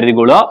ചെയ്തിട്ടുണ്ടെന്ന്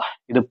കരുതിക്കൊള്ളുക.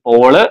 ഇത്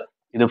പോള്,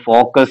 ഇത്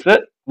ഫോക്കസ്,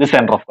 ഇത്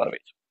സെന്റർ ഓഫ്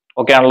കർവേച്ചർ.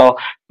 ഓക്കെ ആണല്ലോ.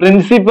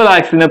 പ്രിൻസിപ്പൽ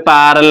ആക്സിന്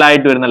പാരലൽ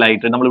ആയിട്ട് വരുന്ന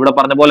ലൈറ്റ്, നമ്മൾ ഇവിടെ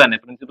പറഞ്ഞ പോലെ തന്നെ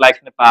പ്രിൻസിപ്പൽ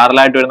ആക്സിന് പാരലൽ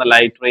ആയിട്ട് വരുന്ന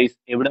ലൈറ്റ് റേസ്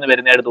എവിടെ നിന്ന്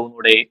വരുന്നതായിട്ട്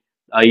തോന്നൂടെ?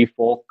 ഈ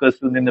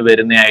ഫോക്കസിൽ നിന്ന്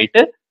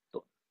വരുന്നതായിട്ട്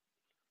തോന്നും.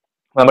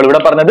 നമ്മൾ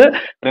ഇവിടെ പറഞ്ഞത്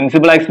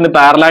പ്രിൻസിപ്പൽ ആക്സിന്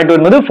പാരലൽ ആയിട്ട്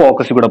വരുന്നത്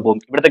ഫോക്കസിൽ കൂടെ പോകും.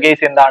 ഇവിടുത്തെ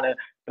കേസ് എന്താണ്?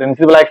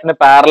 പ്രിൻസിപ്പൽ ആക്സിന്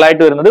പാരലൽ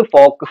ആയിട്ട് വരുന്നത്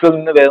ഫോക്കസിൽ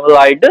നിന്ന്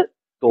വരുന്നതായിട്ട്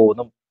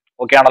തോന്നും.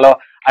 ഓക്കെ ആണല്ലോ.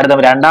 അടുത്ത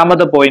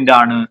രണ്ടാമത്തെ പോയിന്റ്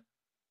ആണ്,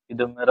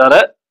 ഇത് മിറർ,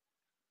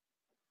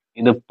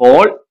 ഇത്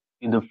പോൾ,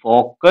 ഇത്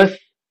ഫോക്കസ്,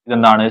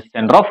 ഇതെന്താണ്?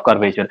 Centre of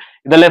curvature.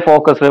 ഇതല്ലേ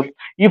ഫോക്കസ്?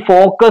 ഈ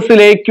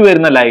ഫോക്കസിലേക്ക്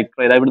വരുന്ന ലൈറ്റ്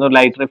റേ, ഇവിടുന്ന് ഒരു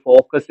ലൈറ്റ് റേ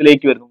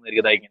ഫോക്കസിലേക്ക് വരുന്നു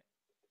കരുതായിരിക്കും,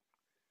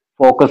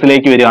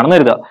 ഫോക്കസിലേക്ക് വരികയാണെന്ന്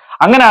കരുതുക.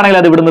 അങ്ങനെയാണെങ്കിൽ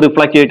അത് ഇവിടുന്ന്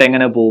റിഫ്ലക്ട് ചെയ്തിട്ട്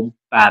എങ്ങനെ പോകും?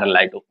 പാരലൽ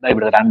ആയിട്ട് പോകും.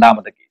 ഇവിടെ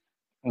രണ്ടാമത്തെ കേസ്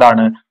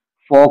എന്താണ്?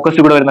 ഫോക്കസ്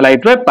ഇവിടെ വരുന്ന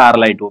ലൈറ്റ് റേ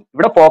പാരലൽ ആയിട്ട് പോകും.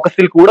 ഇവിടെ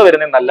ഫോക്കസിൽ കൂടെ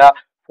വരുന്നതല്ല,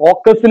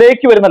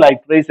 ഫോക്കസിലേക്ക് വരുന്ന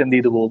ലൈറ്റ് റേസ് എന്ത്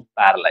ചെയ്തു പോകും?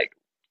 പാരലൽ ആയിട്ട്.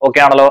 ഓക്കെ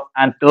ആണല്ലോ.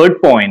 ആൻഡ് തേർഡ്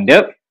പോയിന്റ്,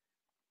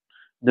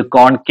 ഇത്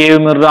കോൺകേവ്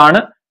മിറർ ആണ്,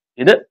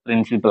 ഇത്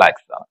പ്രിൻസിപ്പൽ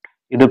ആക്സ് ആണ്,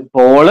 ഇത്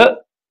പോള്,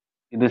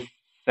 ഇത്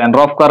സെന്റർ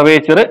ഓഫ്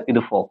കർവേച്ചർ, ഇത്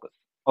ഫോക്കസ്.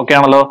 ഓക്കെ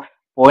ആണല്ലോ.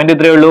 പോയിന്റ്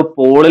ഇത്രയേ ഉള്ളൂ.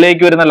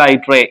 പോളിലേക്ക് വരുന്ന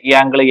ലൈറ്റ് റേ ഈ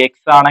ആംഗിൾ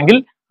എക്സ് ആണെങ്കിൽ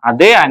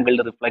അതേ ആംഗിളിൽ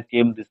റിഫ്ലക്ട്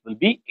ചെയ്യും. This will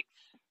be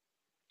X.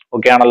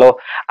 Okay ആണല്ലോ.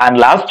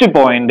 ആൻഡ് ലാസ്റ്റ്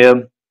പോയിന്റ്,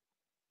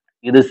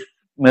 ഇത്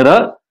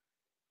മിറർ,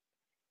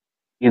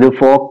 ഇത്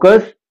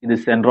ഫോക്കസ്, ഇത്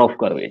സെന്റർ ഓഫ്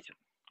കർവേച്ചർ.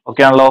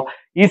 ഓക്കെ ആണല്ലോ.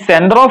 ഈ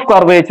സെന്റർ ഓഫ്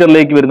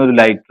കർവേച്ചറിലേക്ക് വരുന്ന ഒരു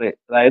ലൈറ്റ് റേ,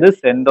 അതായത്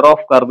സെന്റർ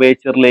ഓഫ്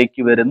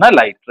കർവേച്ചറിലേക്ക് വരുന്ന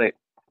ലൈറ്റ് റേ,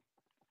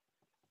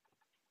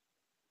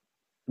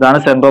 ഇതാണ്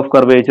സെന്റർ ഓഫ്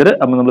കർവേച്ചർ.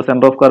 അപ്പൊ നമ്മൾ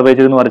സെന്റർ ഓഫ്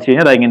കർവേച്ചർ എന്ന് വരച്ചു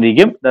കഴിഞ്ഞാൽ ഇങ്ങനെ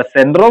ഇരിക്കും.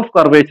 സെന്റർ ഓഫ്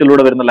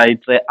കർവേച്ചറിലൂടെ വരുന്ന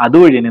ലൈറ്റ് റേ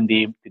അതുവഴി തന്നെ എന്ത്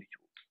ചെയ്യും? തിരിച്ചു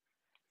പോകും.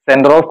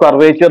 സെന്റർ ഓഫ്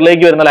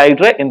കർവേച്ചറിലേക്ക് വരുന്ന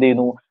ലൈറ്റ് റേ എന്ത്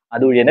ചെയ്യുന്നു?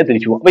 അതുവഴി തന്നെ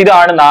തിരിച്ചു പോകും. അപ്പൊ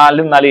ഇതാണ്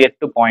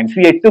 8 പോയിന്റ്സ്.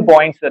 ഈ 8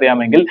 പോയിന്റ്സ്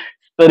അറിയാമെങ്കിൽ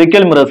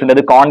സ്പെറിക്കൽ മിറേഴ്സിന്റെ,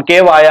 അത്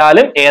കോൺകേവ്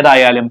ആയാലും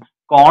ഏതായാലും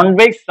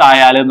കോൺവെക്സ്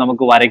ആയാലും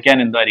നമുക്ക് വരയ്ക്കാൻ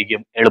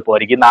എന്തായിരിക്കും?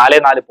 എളുപ്പമായിരിക്കും.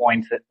 4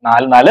 പോയിന്റ്സ്,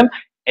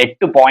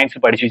 8 പോയിന്റ്സ്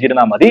പഠിച്ചു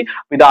വെച്ചിരുന്നാൽ മതി.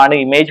 ഇതാണ്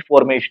image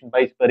formation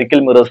by spherical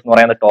mirrors എന്ന്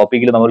പറയുന്ന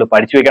ടോപ്പിക്കിൽ നമ്മൾ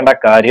പഠിച്ചു വെക്കേണ്ട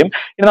കാര്യം.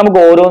 ഇനി നമുക്ക്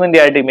ഓരോന്നിന്റെ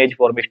ആയിട്ട് ഇമേജ്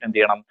ഫോർമേഷൻ എന്ത്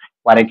ചെയ്യണം?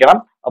 വരയ്ക്കണം.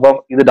 അപ്പം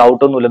ഇത്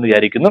ഡൗട്ട് ഒന്നും ഇല്ലെന്ന്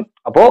വിചാരിക്കുന്നു.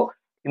 അപ്പോ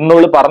ഇന്ന്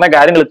നമ്മൾ പറഞ്ഞ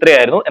കാര്യങ്ങൾ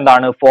ഇത്രയായിരുന്നു.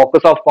 എന്താണ്?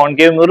 Focus of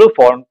concave mirror,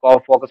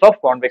 focus of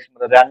convex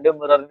mirror. രണ്ട്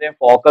മിററിന്റെയും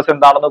ഫോക്കസ്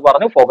എന്താണെന്ന്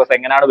പറഞ്ഞു, ഫോക്കസ്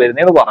എങ്ങനെയാണ്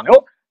വരുന്നതെന്ന് പറഞ്ഞു.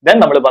 ദെൻ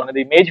നമ്മൾ പറഞ്ഞത്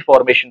image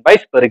formation by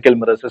spherical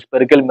mirrors,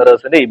 spherical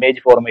മിറേഴ്സിന്റെ image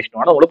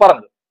ഫോർമേഷനുമാണ് നമ്മൾ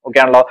പറഞ്ഞത്. ഓക്കെ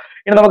ആണല്ലോ.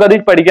 ഇനി നമുക്ക് അതിൽ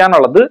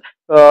പഠിക്കാനുള്ളത്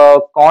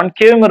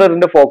concave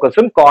മിററിന്റെ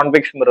ഫോക്കസും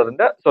convex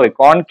മിററിന്റെ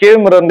concave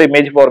മിററിന്റെ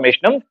image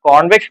ഫോർമേഷനും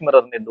convex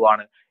മിററിന്റെ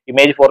എന്തുവാണ്?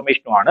 ഇമേജ്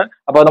ഫോർമേഷനുമാണ്.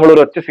 അപ്പൊ നമ്മൾ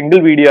ഒരു ഒറ്റ സിംഗിൾ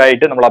വീഡിയോ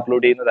ആയിട്ട് നമ്മൾ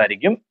അപ്ലോഡ്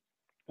ചെയ്യുന്നതായിരിക്കും.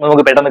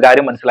 നമുക്ക് പെട്ടെന്ന്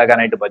കാര്യം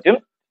മനസ്സിലാക്കാനായിട്ട് പറ്റും.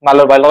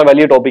 വളരെ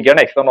വലിയ ടോപ്പിക്കാണ്,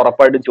 എക്സാം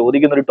ഉറപ്പായിട്ടും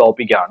ചോദിക്കുന്ന ഒരു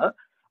ടോപ്പിക്കാണ്.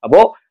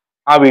 അപ്പോൾ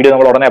ആ വീഡിയോ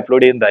നമ്മൾ ഉടനെ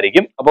അപ്ലോഡ്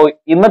ചെയ്യുന്നതായിരിക്കും. അപ്പോൾ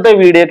ഇന്നത്തെ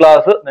വീഡിയോ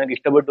ക്ലാസ് നിങ്ങൾക്ക്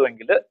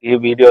ഇഷ്ടപ്പെട്ടുവെങ്കിൽ ഈ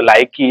വീഡിയോ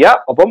ലൈക്ക് ചെയ്യുക.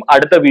 ഒപ്പം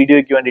അടുത്ത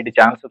വീഡിയോയ്ക്ക് വേണ്ടിയിട്ട്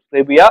ചാനൽ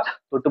സബ്സ്ക്രൈബ് ചെയ്യുക.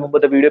 തൊട്ട്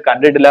മുമ്പത്തെ വീഡിയോ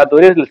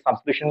കണ്ടിട്ടില്ലാത്തവര്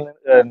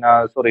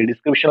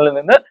ഡിസ്ക്രിപ്ഷനിൽ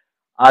നിന്ന്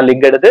ആ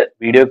ലിങ്ക് എടുത്ത്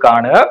വീഡിയോ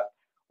കാണുക.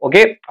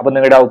 ഓക്കെ. അപ്പൊ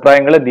നിങ്ങളുടെ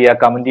അഭിപ്രായങ്ങൾ എന്ത് ചെയ്യുക?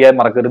 കമന്റ് ചെയ്യാൻ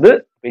മറക്കരുത്.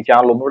 ഈ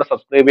ചാനൽ ഒന്നുകൂടെ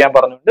സബ്സ്ക്രൈബ് ചെയ്യാൻ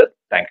പറഞ്ഞുകൊണ്ട്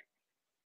താങ്ക് യു.